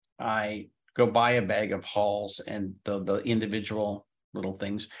I go buy a bag of Halls and the individual little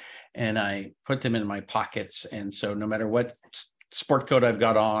things, and I put them in my pockets. And so no matter what sport coat I've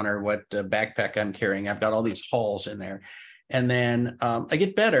got on or what backpack I'm carrying, I've got all these Halls in there. And then I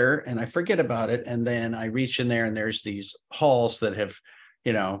get better and I forget about it. And then I reach in there and there's these Halls that have,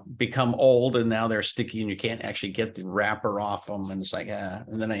 become old and now they're sticky and you can't actually get the wrapper off them. And it's like,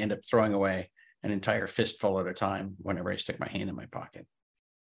 and then I end up throwing away an entire fistful at a time whenever I stick my hand in my pocket.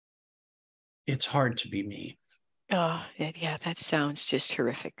 It's hard to be me. Oh, yeah, that sounds just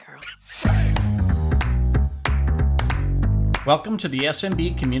horrific, Carl. Welcome to the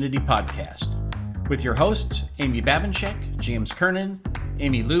SMB Community Podcast with your hosts, Amy Babinchek, James Kernan,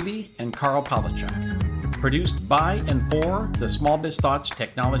 Amy Luby, and Carl Palachuk. Produced by and for the Small Biz Thoughts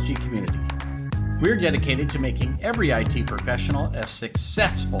technology community. We're dedicated to making every IT professional a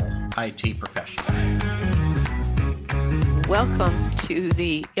successful IT professional. Welcome to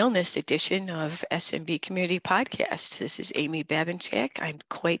the illness edition of SMB Community Podcast. This is Amy Babinchak. I'm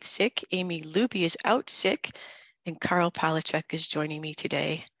quite sick. Amy Luby is out sick, and Carl Palachuk is joining me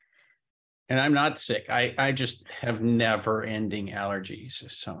today. And I'm not sick. I just have never-ending allergies.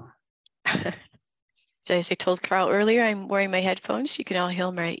 So, as I told Carl earlier, I'm wearing my headphones. You can all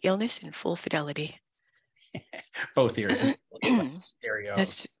hear my illness in full fidelity. Both ears. Stereo.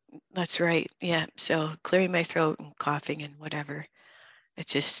 That's right. Yeah. So clearing my throat and coughing and whatever.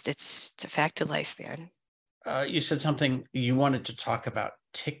 It's a fact of life, man. You said something you wanted to talk about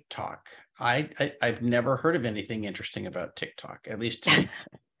TikTok. I've never heard of anything interesting about TikTok, at least to me.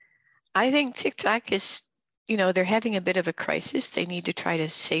 I think TikTok is, they're having a bit of a crisis. They need to try to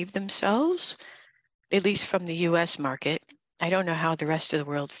save themselves, at least from the US market. I don't know how the rest of the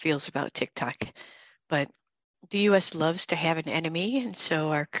world feels about TikTok, but the US loves to have an enemy. And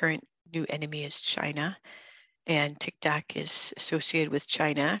so our current new enemy is China, and TikTok is associated with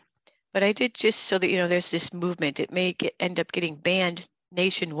China. But I did just so that, there's this movement. It may end up getting banned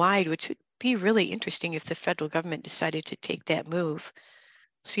nationwide, which would be really interesting if the federal government decided to take that move.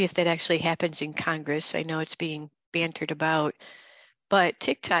 See if that actually happens in Congress. I know it's being bantered about, but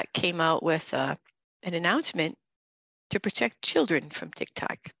TikTok came out with an announcement to protect children from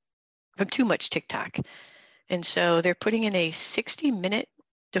TikTok, from too much TikTok. And so they're putting in a 60-minute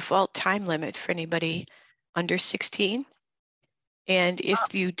default time limit for anybody under 16. And if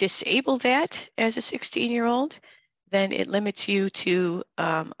you disable that as a 16-year-old, then it limits you to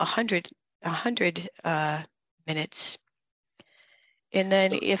 100 minutes. And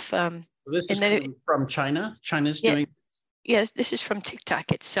then if this is from China. China's doing. Yes, this is from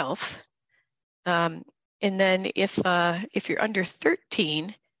TikTok itself. And then if you're under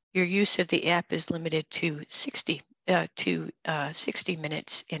 13, your use of the app is limited to 60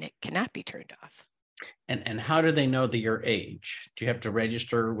 minutes, and it cannot be turned off. And how do they know your age? Do you have to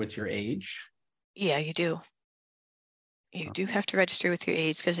register with your age? Yeah, you do. You do have to register with your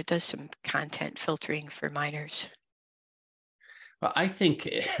age because it does some content filtering for minors. Well, I think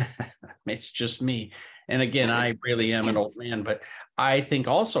it's just me. And again, I really am an old man, but I think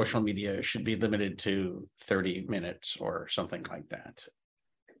all social media should be limited to 30 minutes or something like that.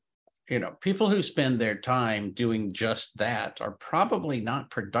 People who spend their time doing just that are probably not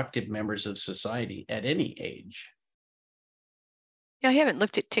productive members of society at any age. Yeah, I haven't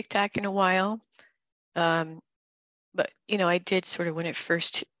looked at TikTok in a while. But, I did sort of when it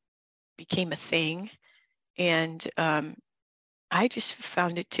first became a thing. And I just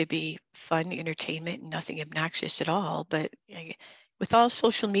found it to be fun entertainment and nothing obnoxious at all. But with all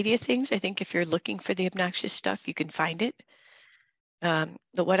social media things, I think if you're looking for the obnoxious stuff, you can find it.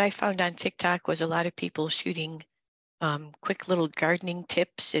 But what I found on TikTok was a lot of people shooting quick little gardening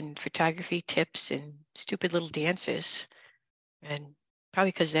tips and photography tips and stupid little dances. And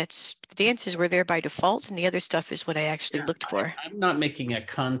probably because the dances were there by default, and the other stuff is what I actually looked for. I'm not making a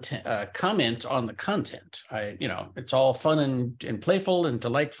comment on the content. It's all fun and playful and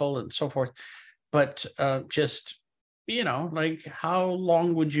delightful and so forth. But just, like how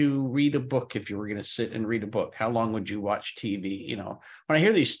long would you read a book if you were going to sit and read a book? How long would you watch TV? When I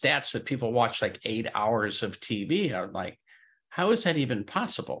hear these stats that people watch like 8 hours of TV, I'm like, how is that even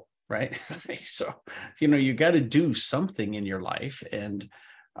possible? Right. So, you got to do something in your life. And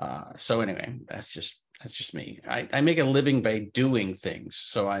so anyway, that's just me. I make a living by doing things.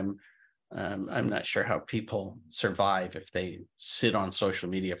 So I'm not sure how people survive if they sit on social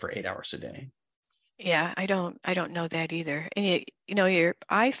media for 8 hours a day. Yeah, I don't know that either. And your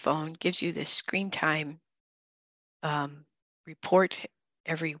iPhone gives you this screen time report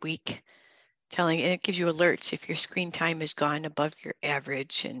every week, and it gives you alerts if your screen time has gone above your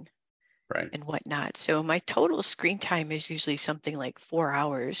average. And Right. and whatnot. So my total screen time is usually something like 4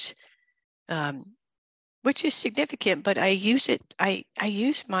 hours, um, which is significant, but I use it, I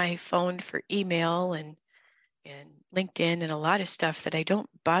use my phone for email and LinkedIn and a lot of stuff that I don't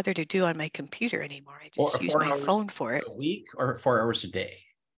bother to do on my computer anymore. I Or just use 4 hours my phone for it. a week or 4 hours a day?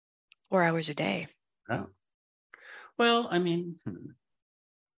 4 hours a day. Oh. Well, I mean,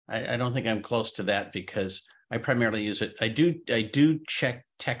 I don't think I'm close to that because I primarily use it. I do check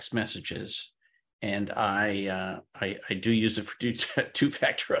text messages, and I do use it for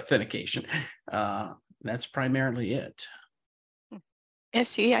two-factor authentication. That's primarily it. Yeah,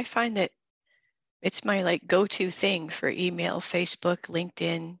 see, I find that it's my like go-to thing for email, Facebook,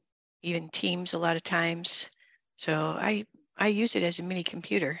 LinkedIn, even Teams a lot of times. So I use it as a mini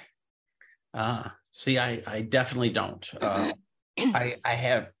computer. See, I definitely don't. I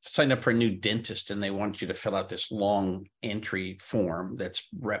have signed up for a new dentist, and they want you to fill out this long entry form that's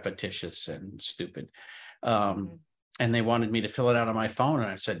repetitious and stupid. Mhm. And they wanted me to fill it out on my phone,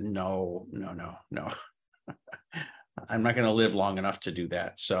 and I said, no. I'm not going to live long enough to do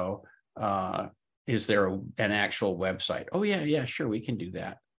that. So, is there an actual website? Oh, yeah, sure, we can do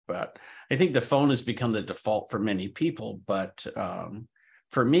that. But I think the phone has become the default for many people. But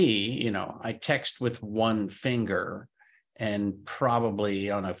for me, I text with one finger, and probably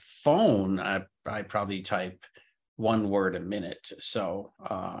on a phone, I probably type one word a minute. So,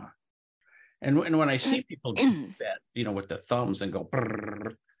 and when I see people do that, with the thumbs and go,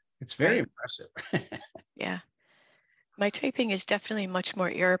 brrr, it's very Right. impressive. Yeah. My typing is definitely much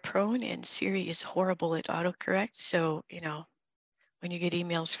more error prone, and Siri is horrible at autocorrect. So, when you get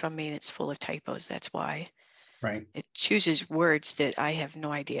emails from me and it's full of typos, that's why. Right. It chooses words that I have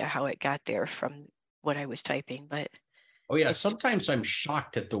no idea how it got there from what I was typing, but Oh yeah. it's, Sometimes I'm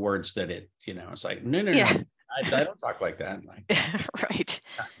shocked at the words that it's like, no. yeah, I don't talk like that. Like, right.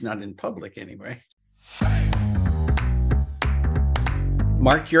 not in public anyway.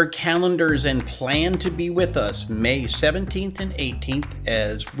 Mark your calendars and plan to be with us May 17th and 18th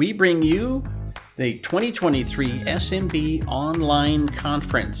as we bring you the 2023 SMB Online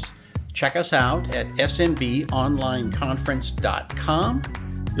Conference. Check us out at smbonlineconference.com.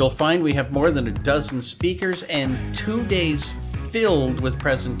 You'll find we have more than a dozen speakers and 2 days filled with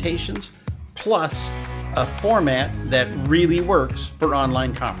presentations, plus a format that really works for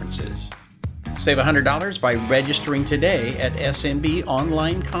online conferences. Save $100 by registering today at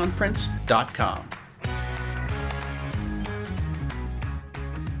smbonlineconference.com.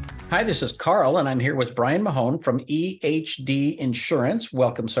 Hi, this is Carl, and I'm here with Brian Mahon from EHD Insurance.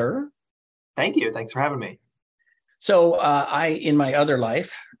 Welcome, sir. Thank you. Thanks for having me. So in my other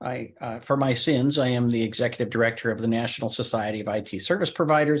life, for my sins, I am the executive director of the National Society of IT Service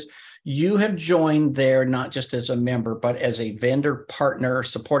Providers. You have joined there not just as a member, but as a vendor partner,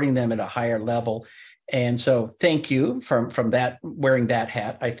 supporting them at a higher level. And so thank you from that, wearing that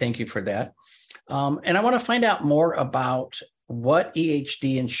hat. I thank you for that. And I want to find out more about what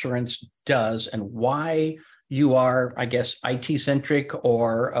EHD Insurance does and why you are, I guess, IT centric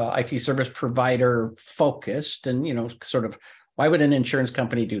or IT service provider focused, and sort of why would an insurance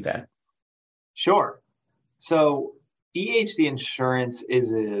company do that? Sure. So EHD Insurance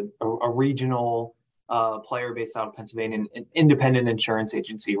is a regional player based out of Pennsylvania, an independent insurance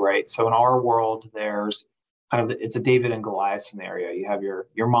agency, right? So in our world, there's it's a David and Goliath scenario. You have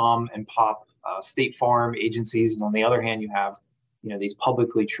your mom and pop State Farm agencies, and on the other hand, you have these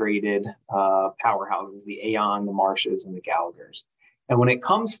publicly traded powerhouses, the Aon, the Marshes, and the Gallaghers. And when it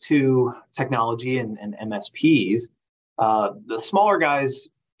comes to technology and MSPs, the smaller guys,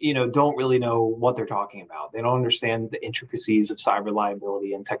 don't really know what they're talking about. They don't understand the intricacies of cyber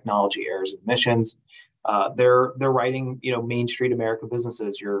liability and technology errors and omissions. They're writing, Main Street America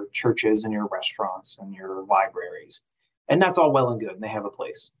businesses, your churches and your restaurants and your libraries. And that's all well and good, and they have a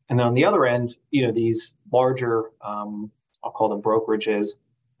place. And then on the other end, these larger, I'll call them brokerages,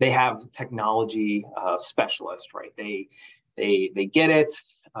 they have technology specialists, right? They get it.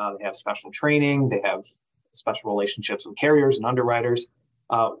 They have special training. They have special relationships with carriers and underwriters.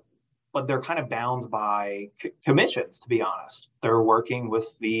 But they're kind of bound by commissions, to be honest. They're working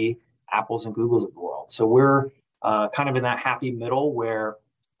with the Apples and Googles of the world. So we're kind of in that happy middle where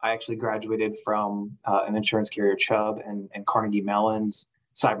I actually graduated from an insurance carrier, Chubb, and Carnegie Mellon's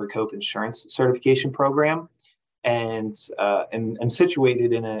CyberCope insurance certification program. And I'm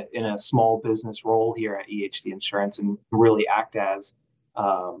situated in a small business role here at EHD Insurance, and really act as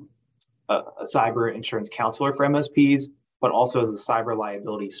a cyber insurance counselor for MSPs, but also as a cyber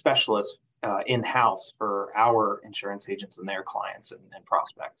liability specialist in-house for our insurance agents and their clients and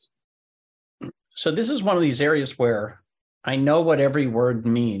prospects. So this is one of these areas where I know what every word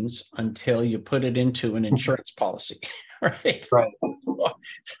means until you put it into an insurance policy, right? Right.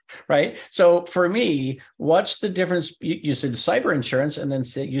 Right. So for me, what's the difference? You said cyber insurance, and then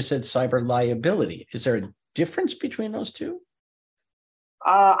you said cyber liability. Is there a difference between those two?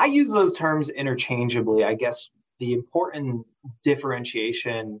 I use those terms interchangeably. I guess the important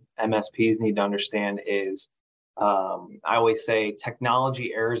differentiation MSPs need to understand is I always say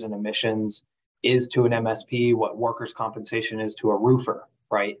technology errors and omissions is to an MSP what workers' compensation is to a roofer,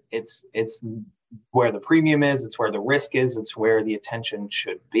 right? It's where the premium is, it's where the risk is, it's where the attention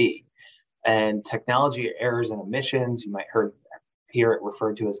should be. And technology errors and omissions, you might hear it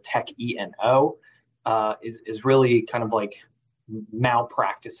referred to as tech E&O, is really kind of like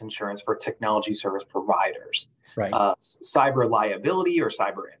malpractice insurance for technology service providers. Right. Cyber liability or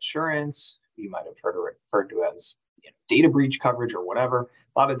cyber insurance, you might have heard it referred to as data breach coverage or whatever.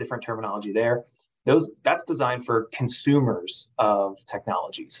 A lot of different terminology there. That's designed for consumers of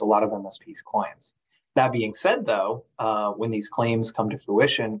technology, so a lot of MSPs clients. That being said, though, when these claims come to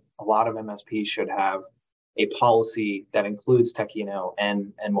fruition, a lot of MSPs should have a policy that includes tech E&O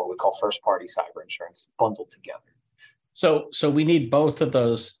and what we call first-party cyber insurance bundled together. So we need both of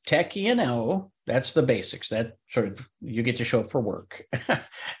those. Tech E&O, that's the basics. That sort of you get to show up for work.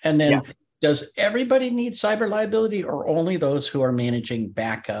 And then yes. Does everybody need cyber liability, or only those who are managing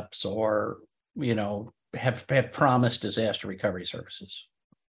backups or, have promised disaster recovery services?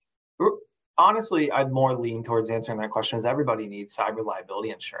 Honestly, I'd more lean towards answering that question as everybody needs cyber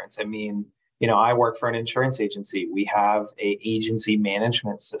liability insurance. I mean, I work for an insurance agency. We have an agency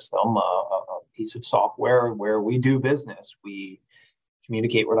management system, a piece of software where we do business. We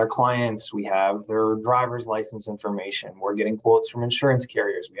communicate with our clients. We have their driver's license information. We're getting quotes from insurance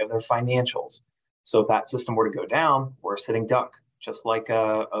carriers. We have their financials. So if that system were to go down, we're a sitting duck, just like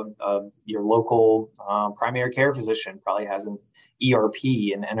your local primary care physician probably has an ERP,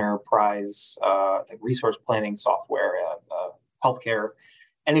 an enterprise resource planning software, healthcare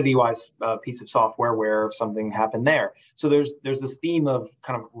entity-wise piece of software where if something happened there. So there's this theme of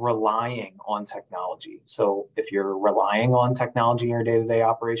kind of relying on technology. So if you're relying on technology in your day-to-day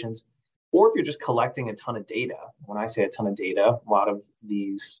operations, or if you're just collecting a ton of data, when I say a ton of data, a lot of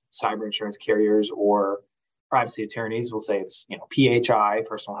these cyber insurance carriers or privacy attorneys will say it's PHI,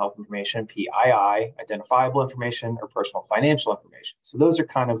 personal health information, PII, identifiable information, or personal financial information. So those are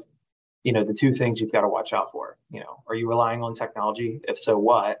kind of the two things you've got to watch out for. Are you relying on technology? If so,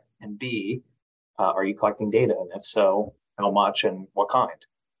 what? And B, are you collecting data? And if so, how much and what kind?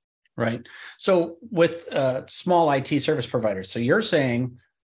 Right. So with small IT service providers, so you're saying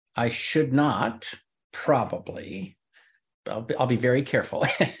I should not probably, I'll be very careful.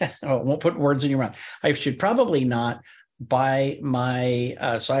 I won't put words in your mouth. I should probably not buy my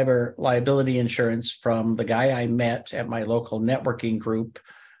cyber liability insurance from the guy I met at my local networking group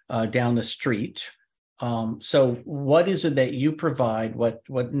down the street. So what is it that you provide?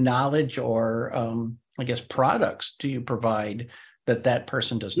 What knowledge or products do you provide that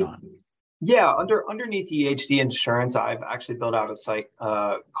person does not? Yeah, underneath EHD Insurance, I've actually built out a site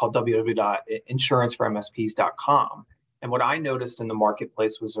called www.insuranceformsps.com. And what I noticed in the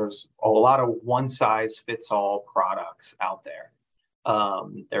marketplace was there's a lot of one-size-fits-all products out there.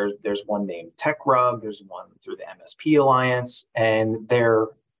 There's one named TechRug, there's one through the MSP Alliance, and they're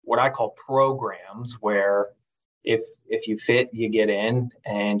what I call programs where if you fit, you get in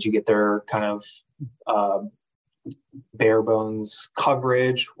and you get their kind of bare bones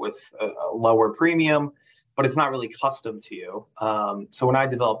coverage with a lower premium, but it's not really custom to you. So when I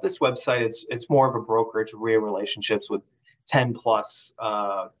developed this website, it's more of a brokerage of real relationships with 10 plus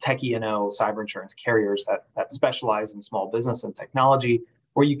tech E&O cyber insurance carriers that specialize in small business and technology,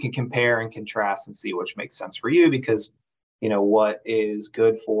 where you can compare and contrast and see which makes sense for you, because what is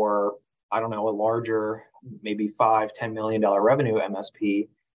good for, a larger, maybe $5-10 million revenue MSP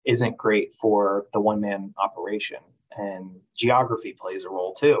isn't great for the one-man operation. And geography plays a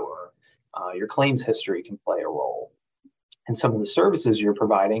role too, or your claims history can play a role. And some of the services you're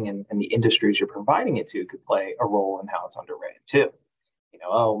providing and the industries you're providing it to could play a role in how it's underwritten too.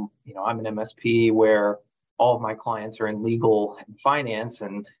 I'm an MSP where all of my clients are in legal and finance,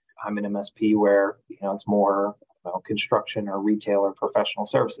 and I'm an MSP where, it's more construction or retail or professional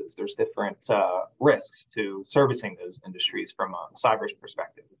services. There's different risks to servicing those industries from a cyber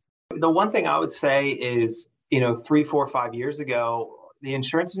perspective. The one thing I would say is, 3, 4, 5 years ago, the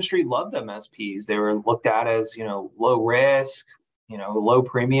insurance industry loved MSPs. They were looked at as, low risk, low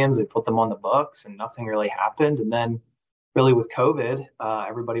premiums. They put them on the books and nothing really happened. And then really with COVID,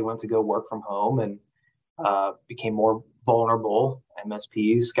 everybody went to go work from home and became more vulnerable.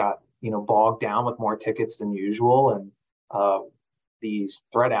 MSPs got bogged down with more tickets than usual, and these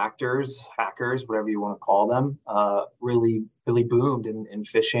threat actors, hackers, whatever you want to call them, really boomed in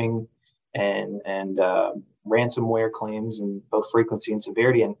phishing and ransomware claims, and both frequency and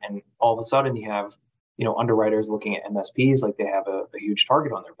severity. And all of a sudden, you have underwriters looking at MSPs like they have a huge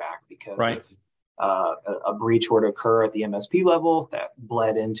target on their back, because Right. if a breach were to occur at the MSP level that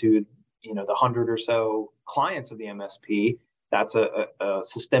bled into the 100 or so clients of the MSP, that's a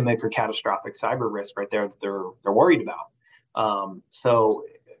systemic or catastrophic cyber risk right there that they're worried about. So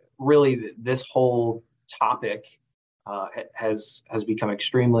really, this whole topic has become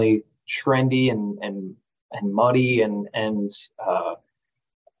extremely trendy and muddy, and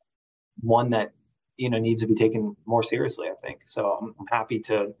one that needs to be taken more seriously, I think. So I'm happy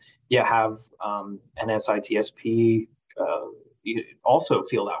to have an SITSP also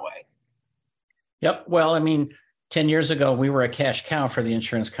feel that way. Yep. Well, I mean, 10 years ago, we were a cash cow for the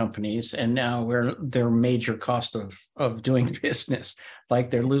insurance companies, and now we're their major cost of doing business.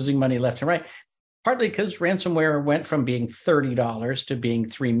 Like, they're losing money left and right, partly because ransomware went from being $30 to being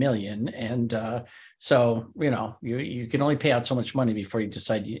 $3 million. And so, you can only pay out so much money before you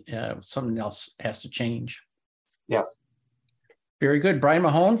decide something else has to change. Yes. Very good. Brian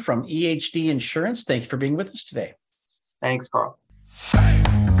Mahon from EHD Insurance, thank you for being with us today. Thanks, Carl.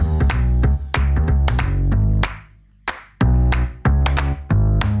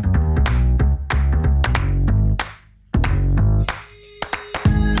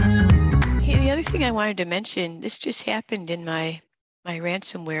 The other thing I wanted to mention, this just happened in my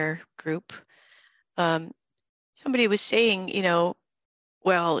ransomware group. Somebody was saying,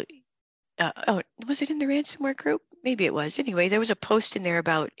 well, was it in the ransomware group? Maybe it was. Anyway, there was a post in there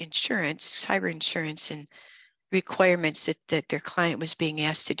about insurance, cyber insurance, and requirements that their client was being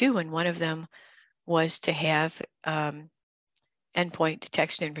asked to do. And one of them was to have endpoint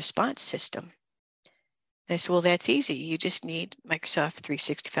detection and response system. And I said, well, that's easy. You just need Microsoft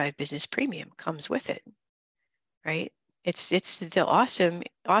 365 Business Premium, comes with it, right? It's the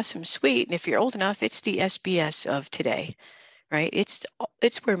awesome suite. And if you're old enough, it's the SBS of today, right? It's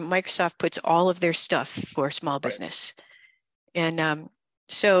where Microsoft puts all of their stuff for small business. Right. And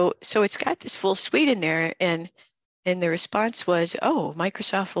so it's got this full suite in there. And the response was, oh,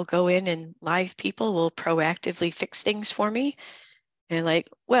 Microsoft will go in and live people will proactively fix things for me. And like,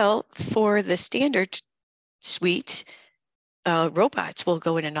 well, for the standard suite, robots will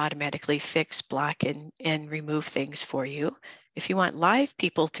go in and automatically fix, block, and remove things for you. If you want live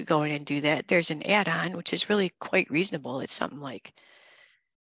people to go in and do that, there's an add-on, which is really quite reasonable. It's something like,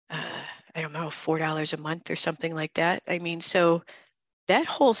 I don't know, $4 a month or something like that. I mean, so that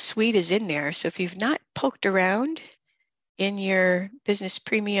whole suite is in there. So if you've not poked around in your business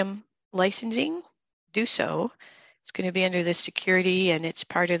premium licensing, do so. It's going to be under the security, and it's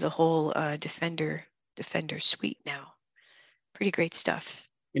part of the whole Defender suite now. Pretty great stuff.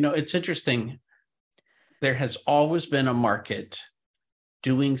 It's interesting. There has always been a market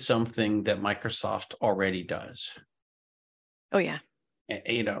doing something that Microsoft already does. Oh, yeah.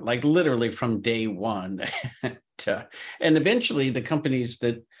 Like literally from day one. And eventually the companies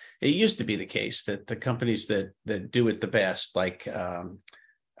that, it used to be the case that the companies that do it the best, like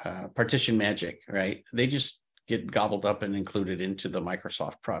Partition Magic, right? They just get gobbled up and included into the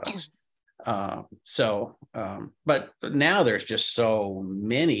Microsoft products. But now there's just so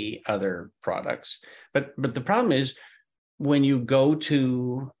many other products. But the problem is, when you go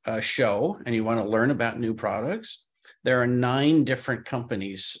to a show and you want to learn about new products, there are 9 different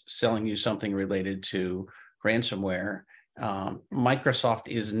companies selling you something related to ransomware. Microsoft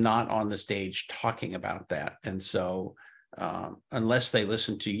is not on the stage talking about that. And so unless they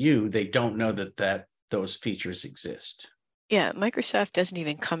listen to you, they don't know that those features exist. Yeah, Microsoft doesn't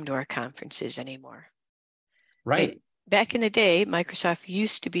even come to our conferences anymore. Right. Back in the day, Microsoft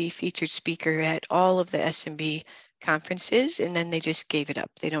used to be featured speaker at all of the SMB conferences, and then they just gave it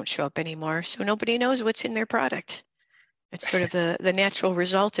up. They don't show up anymore, so nobody knows what's in their product. It's sort of the natural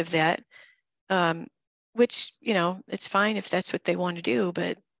result of that, which, it's fine if that's what they want to do,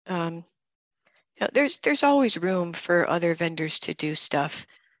 but there's always room for other vendors to do stuff.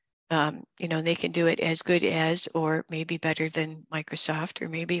 They can do it as good as, or maybe better than Microsoft, or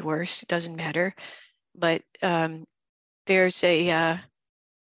maybe worse. It doesn't matter. But there's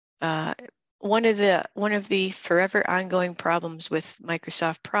one of the forever ongoing problems with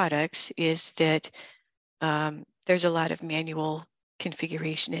Microsoft products is that there's a lot of manual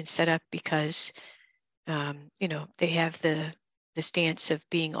configuration and setup, because they have the stance of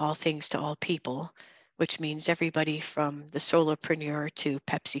being all things to all people, which means everybody from the solopreneur to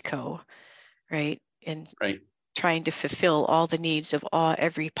PepsiCo, right? And trying to fulfill all the needs of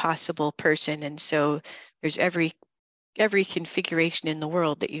every possible person. And so there's every every configuration in the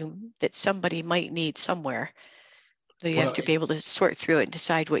world that somebody might need somewhere. So you have to be able to sort through it and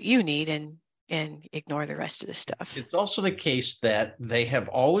decide what you need and ignore the rest of the stuff. It's also the case that they have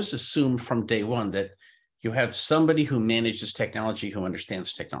always assumed from day one that you have somebody who manages technology who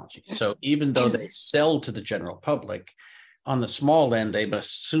understands technology. So even though they sell to the general public, on the small end, they've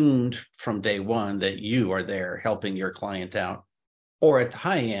assumed from day one that you are there helping your client out. Or at the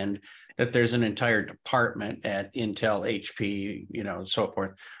high end, that there's an entire department at Intel, HP, so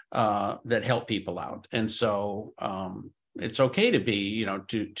forth, that help people out. And so it's okay to be,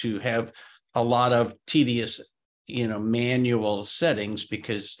 to have a lot of tedious, manual settings,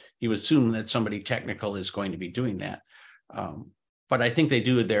 because you assume that somebody technical is going to be doing that. But I think they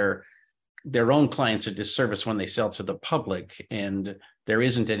do their own clients a disservice when they sell to the public, and there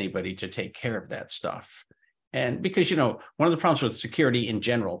isn't anybody to take care of that stuff. And because, one of the problems with security in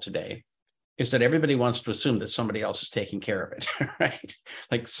general today is that everybody wants to assume that somebody else is taking care of it, right?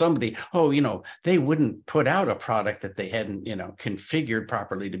 Like somebody, they wouldn't put out a product that they hadn't, configured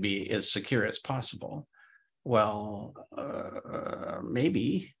properly to be as secure as possible. Well,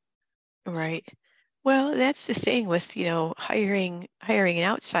 maybe. Right. Well, that's the thing with, hiring an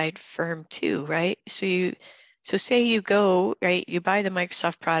outside firm too, right? So say you go, right, you buy the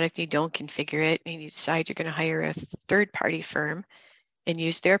Microsoft product, you don't configure it, and you decide you're going to hire a third-party firm and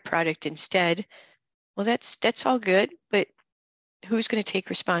use their product instead. Well, that's all good, but who's going to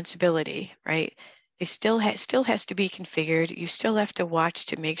take responsibility, right? It still has to be configured. You still have to watch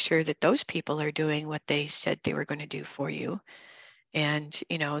to make sure that those people are doing what they said they were going to do for you. And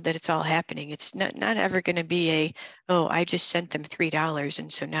that it's all happening. It's not ever going to be I just sent them $3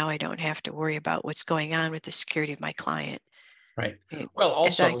 and so now I don't have to worry about what's going on with the security of my client. Right. Well,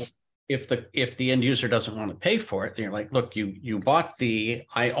 also, if the end user doesn't want to pay for it, you're like, look, you bought the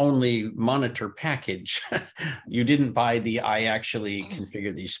I only monitor package. You didn't buy the I actually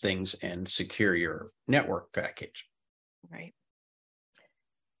configure these things and secure your network package. Right.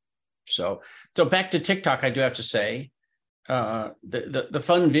 So back to TikTok, I do have to say, the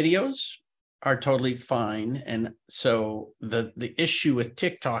fun videos are totally fine. And so the issue with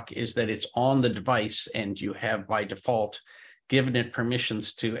TikTok is that it's on the device and you have by default given it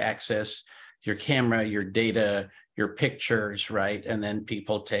permissions to access your camera, your data, your pictures, right? And then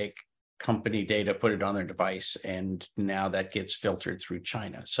people take company data, put it on their device, and now that gets filtered through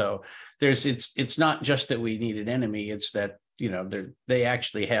China. So it's not just that we need an enemy, it's that they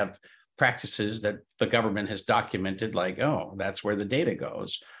actually have practices that the government has documented, like, that's where the data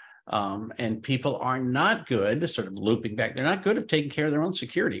goes. And people are not good, sort of looping back, they're not good at taking care of their own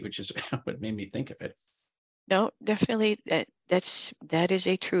security, which is what made me think of it. No, definitely that is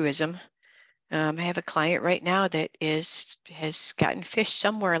a truism. I have a client right now that has gotten fished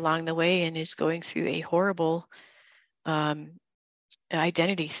somewhere along the way and is going through a horrible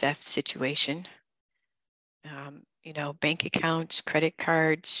identity theft situation. Bank accounts, credit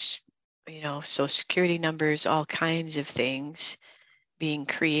cards, social security numbers, all kinds of things being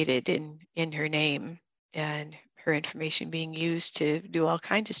created in her name, and her information being used to do all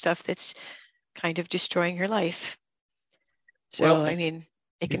kinds of stuff that's kind of destroying her life. So, well,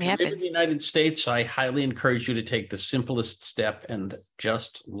 it can happen. If you live in the United States, I highly encourage you to take the simplest step and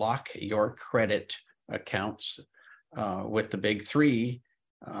just lock your credit accounts with the big three.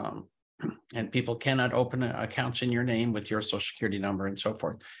 And people cannot open accounts in your name with your social security number and so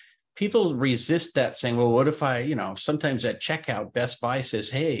forth. People resist that, saying, well, what if sometimes at checkout, Best Buy says,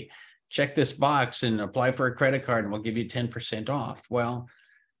 hey, check this box and apply for a credit card and we'll give you 10% off. Well,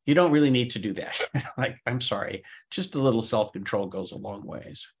 you don't really need to do that. Like, I'm sorry, just a little self-control goes a long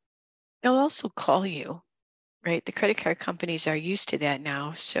ways. They'll also call you, right? The credit card companies are used to that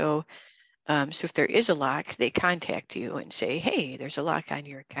now. So, so if there is a lock, they contact you and say, hey, there's a lock on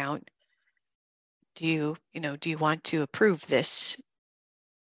your account. Do you want to approve this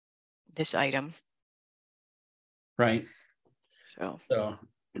item? Right. So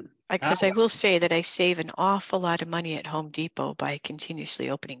because I will say that I save an awful lot of money at Home Depot by continuously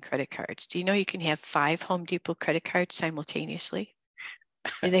opening credit cards. Do you know you can have 5 Home Depot credit cards simultaneously?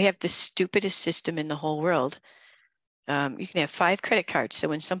 And they have the stupidest system in the whole world. You can have 5 credit cards. So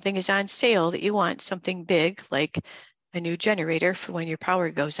when something is on sale that you want, something big like a new generator for when your power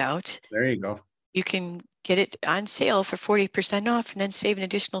goes out, there you go. You can get it on sale for 40% off and then save an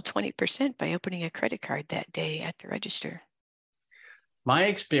additional 20% by opening a credit card that day at the register. My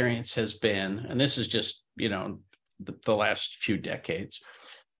experience has been, and this is just, the last few decades,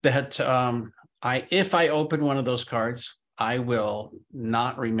 that if I open one of those cards, I will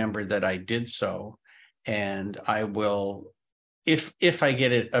not remember that I did so. And I will, if I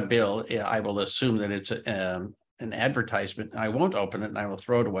get a bill, I will assume that it's an advertisement. I won't open it and I will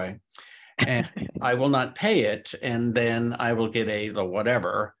throw it away. And I will not pay it. And then I will get the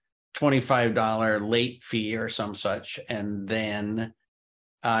whatever, $25 late fee or some such. And then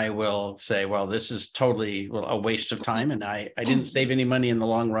I will say, well, this is totally a waste of time. And I didn't save any money in the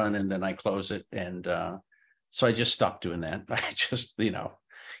long run. And then I close it. And so I just stopped doing that. I just, yeah,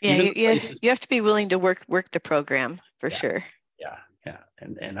 you have to be willing to work the program for sure. Yeah. Yeah.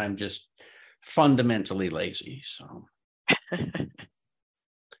 And I'm just fundamentally lazy. So it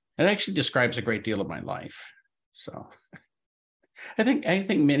actually describes a great deal of my life. So I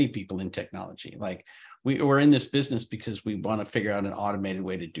think many people in technology, like we're in this business because we want to figure out an automated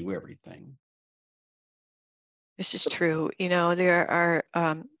way to do everything. This is true. There are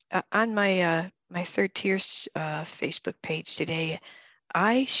on my my third tiers Facebook page today,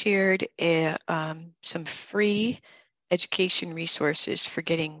 I shared some free education resources for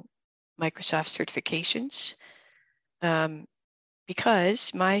getting Microsoft certifications.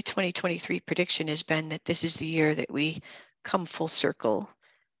 Because my 2023 prediction has been that this is the year that we come full circle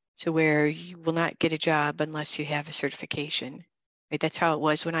to where you will not get a job unless you have a certification. Right? That's how it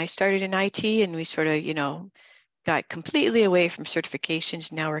was when I started in IT, and we sort of, got completely away from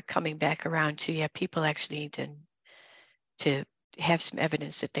certifications. Now we're coming back around to, people actually need to have some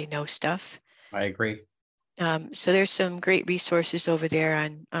evidence that they know stuff. I agree. So there's some great resources over there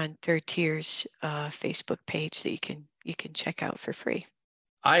on Third Tier's Facebook page that you can check out for free.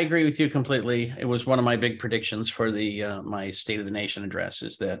 I agree with you completely. It was one of my big predictions for the my State of the Nation address,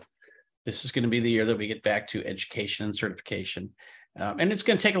 is that this is going to be the year that we get back to education and certification. And it's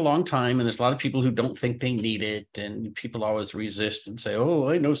going to take a long time. And there's a lot of people who don't think they need it. And people always resist and say, oh,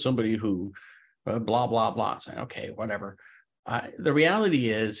 I know somebody who blah, blah, blah. Say, okay, whatever. The reality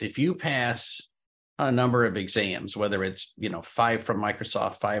is, if you pass a number of exams, whether it's 5 from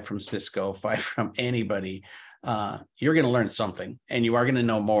Microsoft, 5 from Cisco, 5 from anybody, you're going to learn something, and you are going to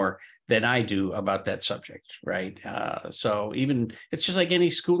know more than I do about that subject, right? So even it's just like any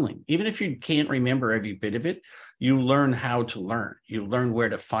schooling. Even if you can't remember every bit of it, you learn how to learn. You learn where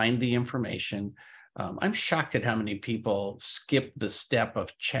to find the information. I'm shocked at how many people skip the step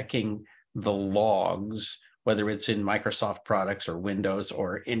of checking the logs, whether it's in Microsoft products or Windows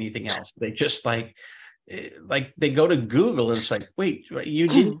or anything else. They just like they go to Google and it's like, wait, you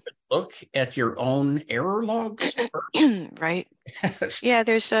didn't look at your own error logs? Right. Yeah,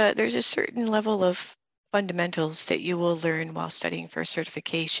 there's a certain level of fundamentals that you will learn while studying for a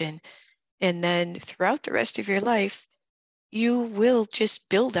certification. And then throughout the rest of your life, you will just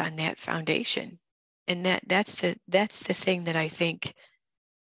build on that foundation. And that's the thing that I think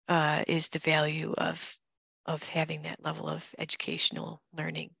is the value of having that level of educational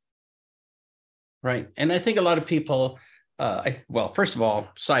learning. Right. And I think a lot of people, well, first of all,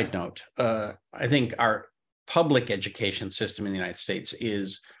 side note, I think our public education system in the United States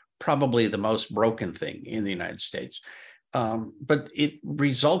is probably the most broken thing in the United States. But it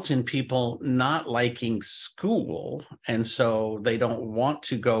results in people not liking school. And so they don't want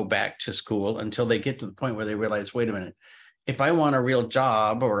to go back to school until they get to the point where they realize, wait a minute, if I want a real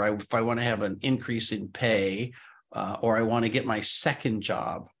job, or if I want to have an increase in pay, or I want to get my second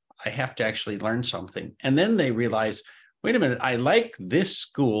job, I have to actually learn something. And then they realize, wait a minute, I like this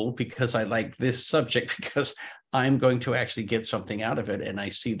school because I like this subject, because I'm going to actually get something out of it. And I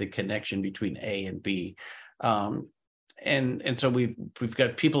see the connection between A and B. And so we've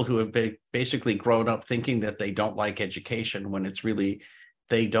got people who have basically grown up thinking that they don't like education, when it's really,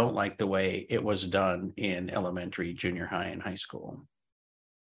 they don't like the way it was done in elementary, junior high, and high school.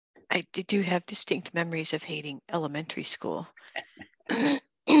 I do have distinct memories of hating elementary school.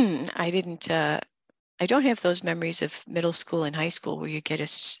 I don't have those memories of middle school and high school where you get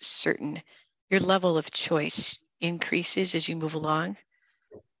your level of choice increases as you move along.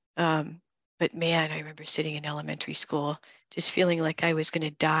 But man, I remember sitting in elementary school, just feeling like I was going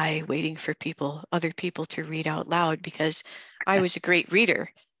to die, waiting for other people to read out loud, because I was a great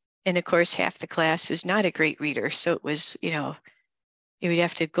reader. And of course, half the class was not a great reader. So it was, you would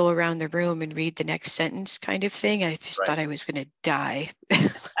have to go around the room and read the next sentence kind of thing. I just thought I was going to die.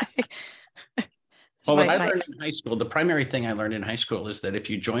 Well, what I learned in high school, the primary thing I learned in high school is that if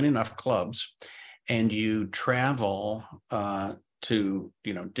you join enough clubs and you travel to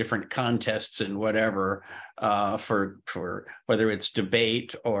different contests and whatever, for whether it's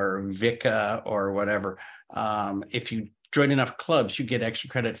debate or VICA or whatever, if you join enough clubs, you get extra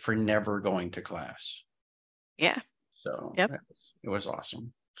credit for never going to class. Yeah. So it was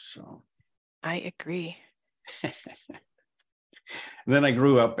awesome. So I agree. Then I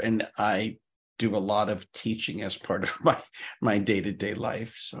grew up and I do a lot of teaching as part of my day-to-day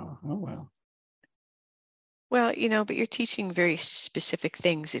life. So, oh well. Well, but you're teaching very specific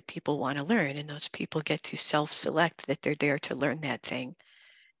things that people want to learn, and those people get to self-select that they're there to learn that thing.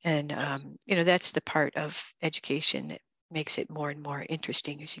 And, Yes. that's the part of education that makes it more and more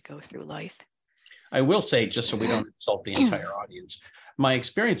interesting as you go through life. I will say, just so we don't insult the entire audience, my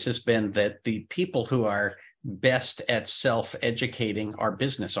experience has been that the people who are best at self-educating are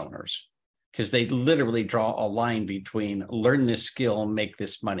business owners, because they literally draw a line between learn this skill, make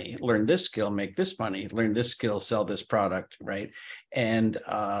this money, learn this skill, make this money, learn this skill, sell this product, right? And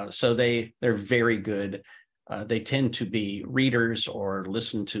so they're very good. They tend to be readers or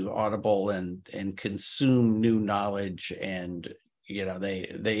listen to Audible and consume new knowledge. And,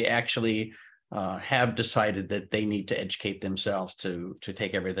 they actually have decided that they need to educate themselves to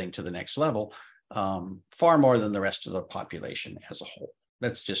take everything to the next level, far more than the rest of the population as a whole.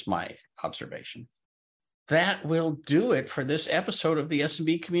 That's just my observation. That will do it for this episode of the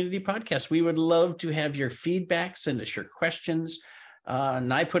SMB Community Podcast. We would love to have your feedback. Send us your questions.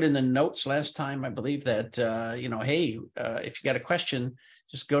 And I put in the notes last time, I believe that, hey, if you got a question,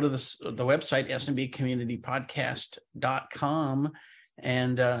 just go to the website, smbcommunitypodcast.com,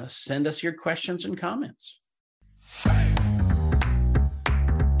 and send us your questions and comments.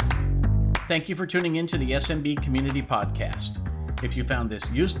 Thank you for tuning into the SMB Community Podcast. If you found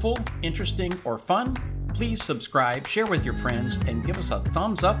this useful, interesting, or fun, please subscribe, share with your friends, and give us a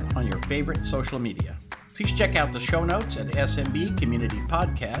thumbs up on your favorite social media. Please check out the show notes at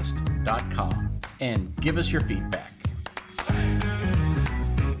smbcommunitypodcast.com and give us your feedback.